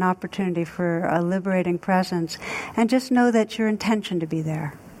fertilization, an opportunity for a liberating presence. And just know that's your intention to be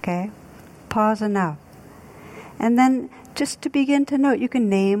there, okay? Pause enough. And then just to begin to note, you can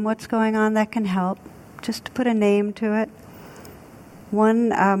name what's going on, that can help. Just to put a name to it. One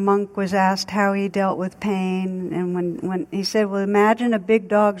monk was asked how he dealt with pain, and when he said, well, imagine a big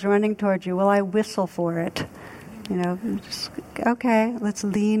dog's running towards you. Well, I whistle for it. Just, okay, let's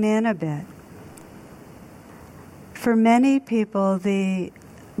lean in a bit. For many people, the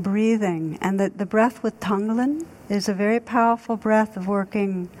breathing and the breath with Tonglen is a very powerful breath of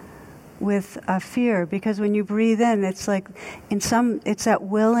working with fear, because when you breathe in, it's like it's that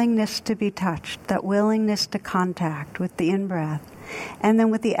willingness to be touched, that willingness to contact with the in-breath. And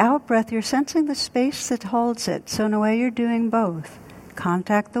then with the out-breath, you're sensing the space that holds it. So in a way, you're doing both.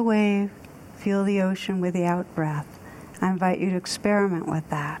 Contact the wave, feel the ocean with the out-breath. I invite you to experiment with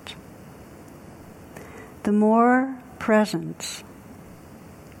that. The more presence,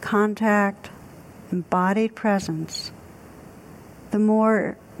 contact, embodied presence, the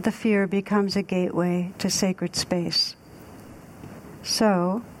more the fear becomes a gateway to sacred space.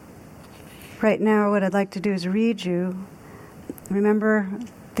 So, right now what I'd like to do is read you. Remember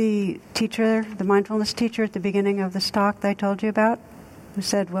the teacher, the mindfulness teacher at the beginning of this talk that I told you about? Who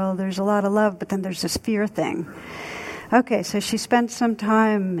said, well, there's a lot of love, but then there's this fear thing. Okay, so she spent some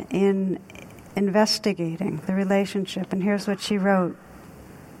time in investigating the relationship, and here's what she wrote.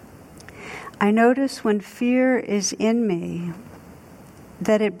 I notice when fear is in me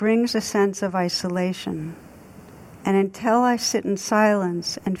that it brings a sense of isolation. And until I sit in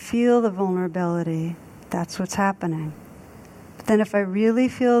silence and feel the vulnerability, that's what's happening. But then if I really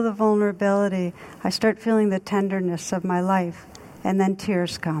feel the vulnerability, I start feeling the tenderness of my life, and then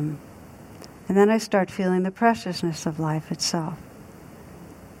tears come. And then I start feeling the preciousness of life itself.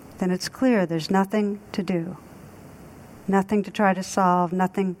 Then it's clear there's nothing to do. Nothing to try to solve,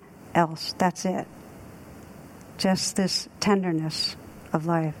 nothing else. That's it. Just this tenderness of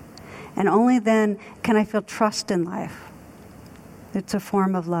life. And only then can I feel trust in life. It's a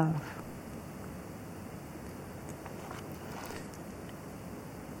form of love.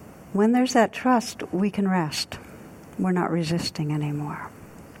 When there's that trust, we can rest. We're not resisting anymore.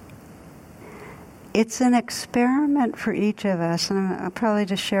 It's an experiment for each of us, and I'll probably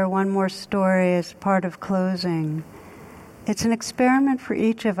just share one more story as part of closing. It's an experiment for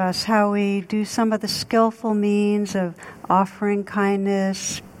each of us how we do some of the skillful means of offering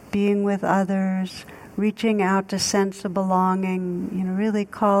kindness, being with others, reaching out to sense of belonging, really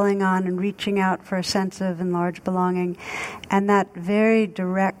calling on and reaching out for a sense of enlarged belonging, and that very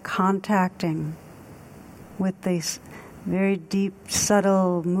direct contacting with this very deep,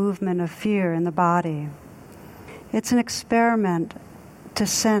 subtle movement of fear in the body. It's an experiment to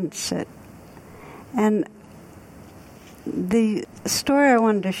sense it. And the story I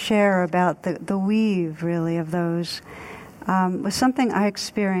wanted to share about the weave, really, of those, was something I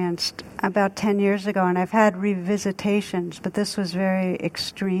experienced about 10 years ago, and I've had revisitations, but this was very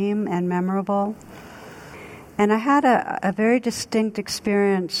extreme and memorable. And I had a very distinct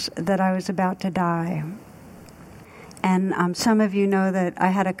experience that I was about to die. And some of you know that I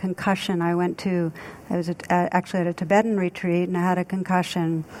had a concussion. I was actually at a Tibetan retreat, and I had a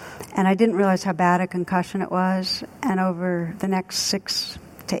concussion. And I didn't realize how bad a concussion it was. And over the next 6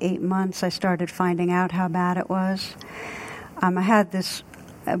 to 8 months, I started finding out how bad it was. I had this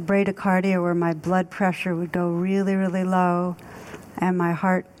bradycardia where my blood pressure would go really, really low, and my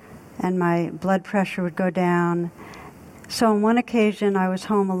heart and my blood pressure would go down. So on one occasion, I was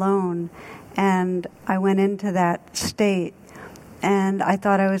home alone, and I went into that state, and I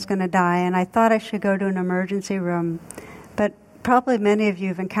thought I was going to die, and I thought I should go to an emergency room. But probably many of you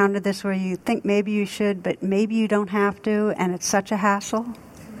have encountered this where you think maybe you should, but maybe you don't have to, and it's such a hassle.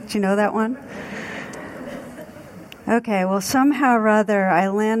 Do you know that one? Okay, well, somehow or other, I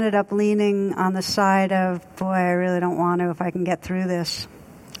landed up leaning on the side of, boy, I really don't want to if I can get through this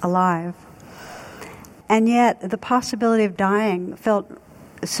alive. And yet, the possibility of dying felt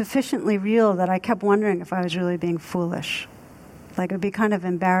sufficiently real that I kept wondering if I was really being foolish. Like, it would be kind of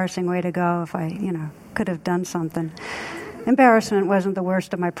embarrassing way to go if I, could have done something. Embarrassment wasn't the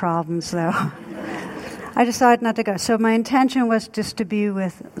worst of my problems, though. I decided not to go. So my intention was just to be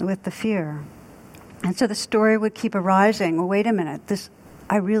with the fear. And so the story would keep arising. Well, wait a minute,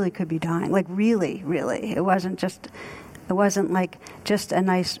 I really could be dying. Like, really, really. It wasn't like just a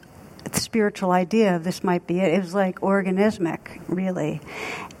nice spiritual idea of this might be it. It was like organismic, really.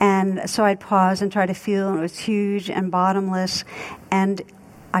 And so I'd pause and try to feel, and it was huge and bottomless, and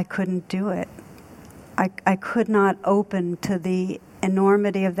I couldn't do it. I could not open to the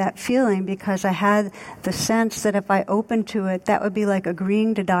enormity of that feeling because I had the sense that if I opened to it, that would be like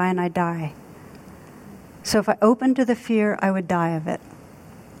agreeing to die, and I'd die. So if I opened to the fear, I would die of it.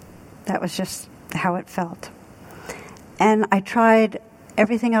 That was just how it felt. And I tried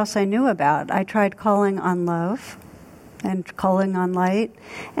everything else I knew about. I tried calling on love and calling on light,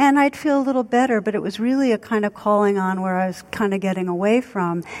 and I'd feel a little better, but it was really a kind of calling on where I was kind of getting away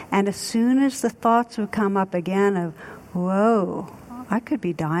from. And as soon as the thoughts would come up again of, whoa, I could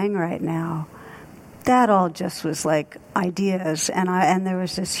be dying right now, that all just was like ideas, and there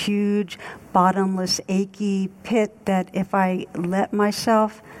was this huge, bottomless, achy pit that if I let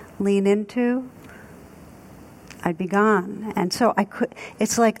myself lean into, I'd be gone. And so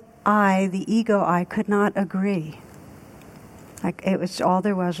it's like the ego I could not agree. Like, it was, all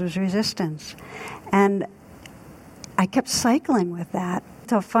there was resistance. And I kept cycling with that.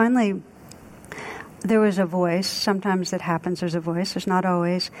 So finally, there was a voice, sometimes it happens, there's a voice, there's not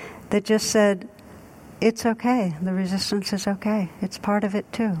always, that just said, it's okay, the resistance is okay, it's part of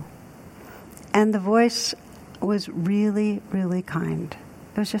it too. And the voice was really, really kind.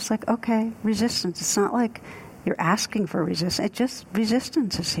 It was just like, okay, resistance. It's not like you're asking for resistance. It's just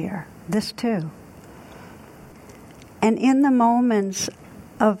resistance is here. This too. And in the moments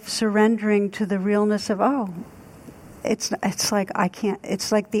of surrendering to the realness of, it's like I can't.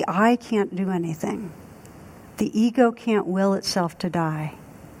 It's like the I can't do anything. The ego can't will itself to die.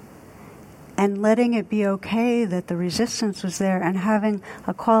 And letting it be okay that the resistance was there, and having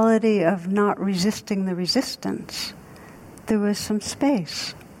a quality of not resisting the resistance, there was some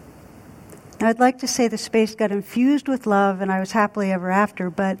space. Now, I'd like to say the space got infused with love and I was happily ever after,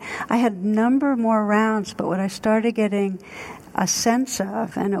 but I had a number more rounds, but what I started getting a sense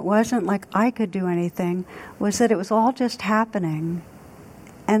of, and it wasn't like I could do anything, was that it was all just happening.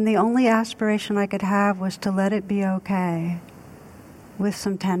 And the only aspiration I could have was to let it be okay with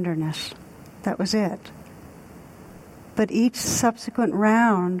some tenderness. That was it. But each subsequent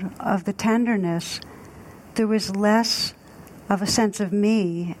round of the tenderness, there was less of a sense of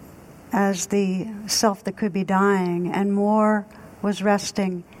me as the self that could be dying, and more was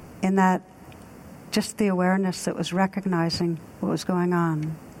resting in that, just the awareness that was recognizing what was going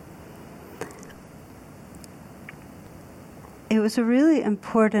on. It was a really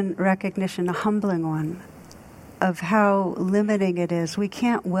important recognition, a humbling one, of how limiting it is. We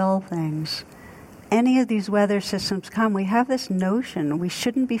can't will things. Any of these weather systems come, we have this notion we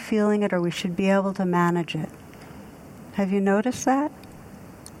shouldn't be feeling it or we should be able to manage it. Have you noticed that?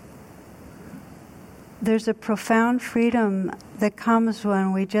 There's a profound freedom that comes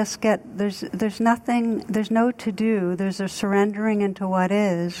when we just get, there's nothing, there's no to-do, there's a surrendering into what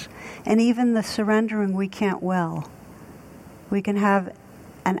is, and even the surrendering we can't will. We can have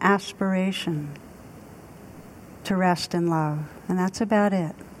an aspiration to rest in love, and that's about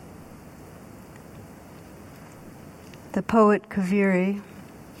it. The poet Kaveri,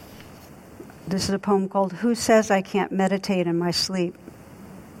 This is a poem called "Who Says I Can't Meditate in My Sleep?"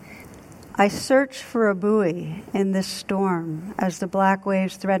 I search for a buoy in this storm as the black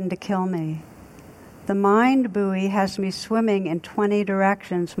waves threaten to kill me. The mind buoy has me swimming in 20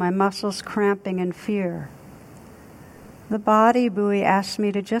 directions, my muscles cramping in fear. The body buoy asks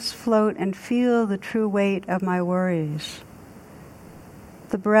me to just float and feel the true weight of my worries.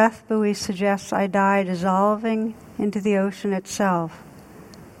 The breath buoy suggests I die dissolving into the ocean itself,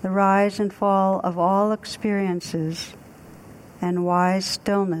 the rise and fall of all experiences, and wise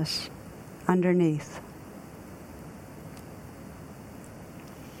stillness underneath.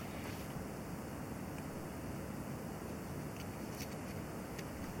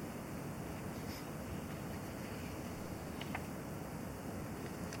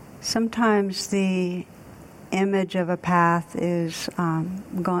 Sometimes the image of a path is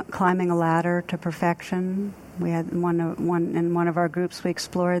climbing a ladder to perfection. We had in one of our groups, we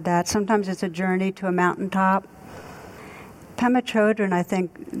explored that. Sometimes it's a journey to a mountaintop. Pema Chodron, I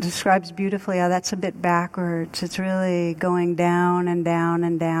think, describes beautifully how that's a bit backwards. It's really going down and down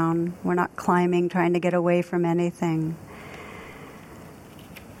and down. We're not climbing, trying to get away from anything.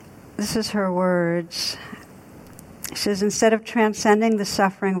 This is her words. She says, instead of transcending the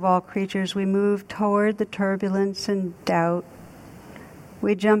suffering of all creatures, we move toward the turbulence and doubt.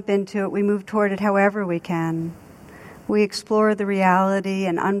 We jump into it. We move toward it however we can. We explore the reality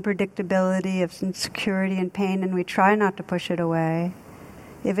and unpredictability of insecurity and pain, and we try not to push it away.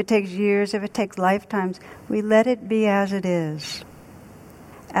 If it takes years, if it takes lifetimes, we let it be as it is.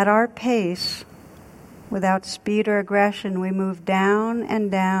 At our pace, without speed or aggression, we move down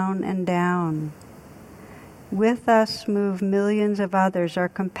and down and down. With us move millions of others, our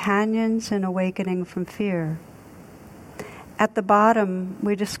companions in awakening from fear. At the bottom,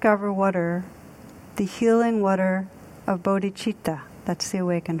 we discover water, the healing water of bodhicitta, that's the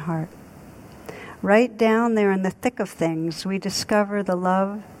awakened heart. Right down there in the thick of things, we discover the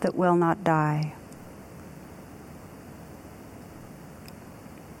love that will not die.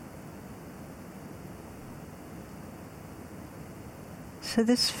 So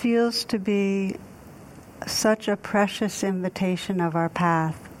this feels to be such a precious invitation of our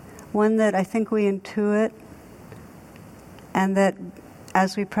path, one that I think we intuit, and that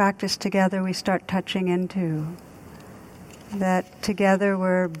as we practice together we start touching into. That together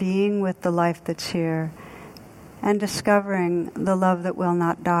we're being with the life that's here and discovering the love that will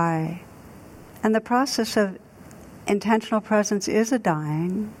not die. And the process of intentional presence is a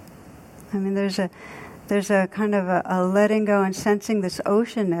dying. I mean, there's a kind of a letting go and sensing this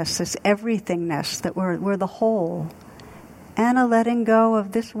oceanness, this everythingness, that we're the whole. And a letting go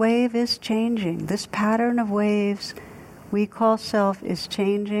of this wave is changing. This pattern of waves we call self is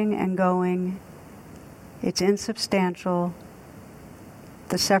changing and going. It's insubstantial.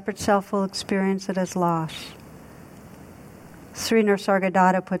 The separate self will experience it as loss. Sri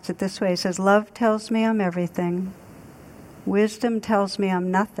Nisargadatta puts it this way. He says, love tells me I'm everything. Wisdom tells me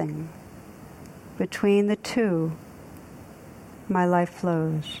I'm nothing. Between the two, my life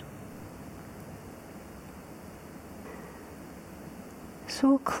flows. So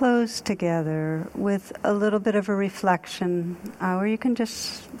we'll close together with a little bit of a reflection, where you can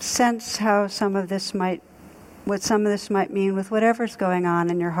just sense how what some of this might mean with whatever's going on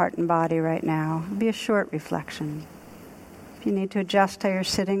in your heart and body right now. It'll be a short reflection. If you need to adjust how you're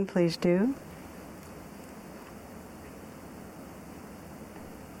sitting, please do.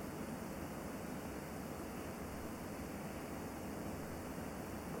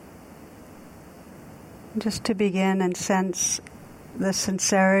 Just to begin and sense the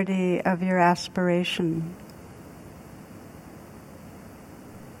sincerity of your aspiration.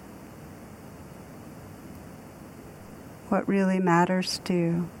 What really matters to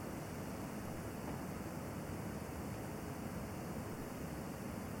you.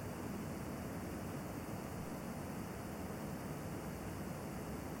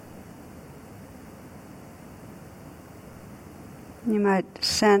 You might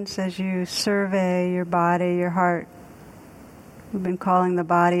sense as you survey your body, your heart. We've been calling the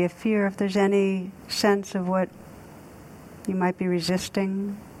body a fear. If there's any sense of what you might be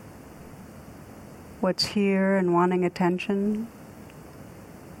resisting, what's here and wanting attention,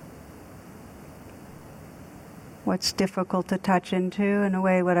 what's difficult to touch into, in a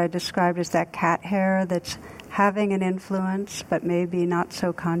way what I described as that cat hair that's having an influence but maybe not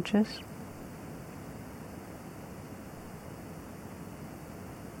so conscious.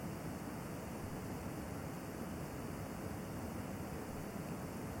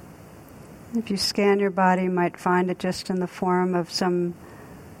 If you scan your body, you might find it just in the form of some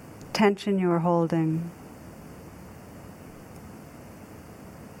tension you are holding.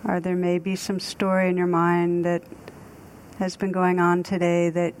 Or there may be some story in your mind that has been going on today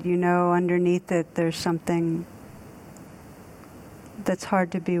that you know underneath it there's something that's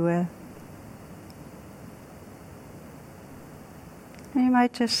hard to be with. And you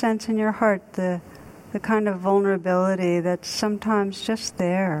might just sense in your heart the kind of vulnerability that's sometimes just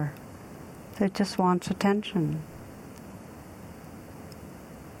there, that just wants attention.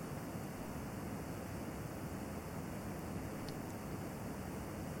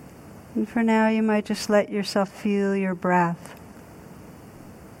 And for now, you might just let yourself feel your breath,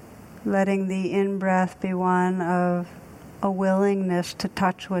 letting the in-breath be one of a willingness to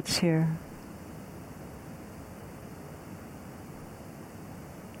touch what's here.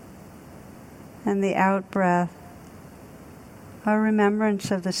 And the out-breath, a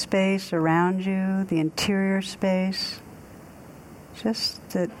remembrance of the space around you, the interior space, just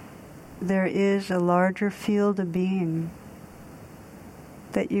that there is a larger field of being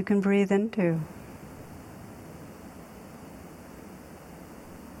that you can breathe into.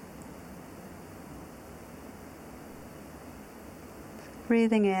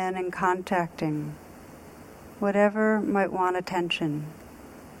 Breathing in and contacting whatever might want attention.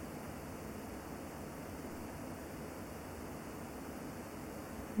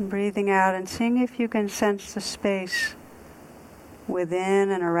 And breathing out and seeing if you can sense the space within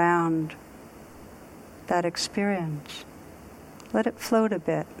and around that experience. Let it float a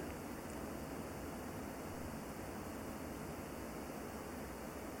bit.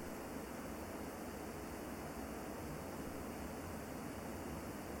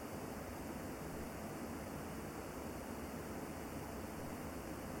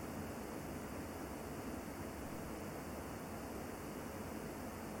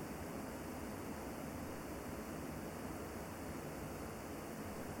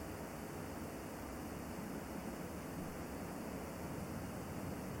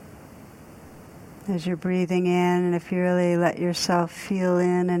 As you're breathing in, and if you really let yourself feel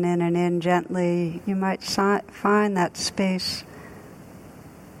in and in and in gently, you might find that space,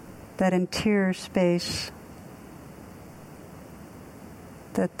 that interior space,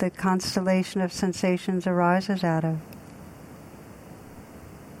 that the constellation of sensations arises out of.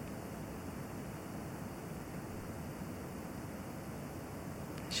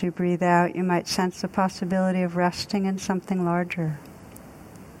 As you breathe out, you might sense the possibility of resting in something larger.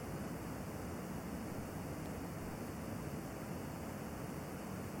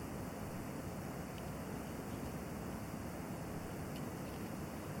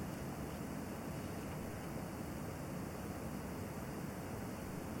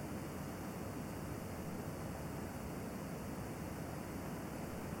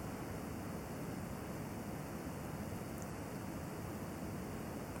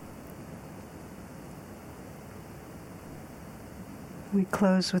 We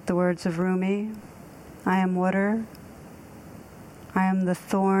close with the words of Rumi, I am water, I am the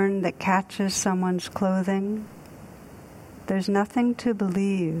thorn that catches someone's clothing. There's nothing to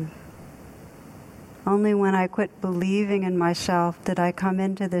believe. Only when I quit believing in myself did I come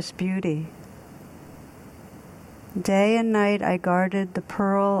into this beauty. Day and night I guarded the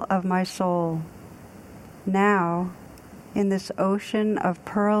pearl of my soul. Now, in this ocean of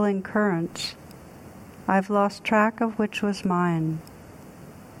purling currents, I've lost track of which was mine.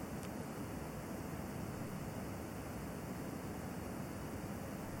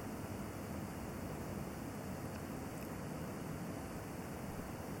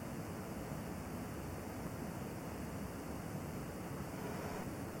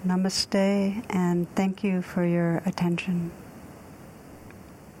 Namaste, and thank you for your attention.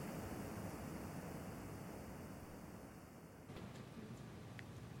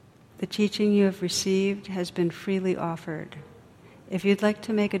 The teaching you have received has been freely offered. If you'd like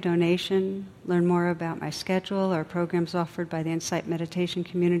to make a donation, learn more about my schedule or programs offered by the Insight Meditation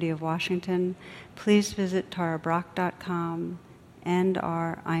Community of Washington, please visit tarabrach.com and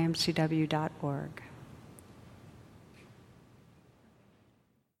or imcw.org.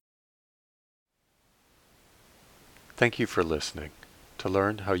 Thank you for listening. To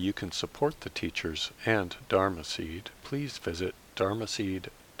learn how you can support the teachers and Dharma Seed, please visit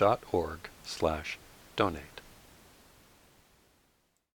dharmaseed.org/donate.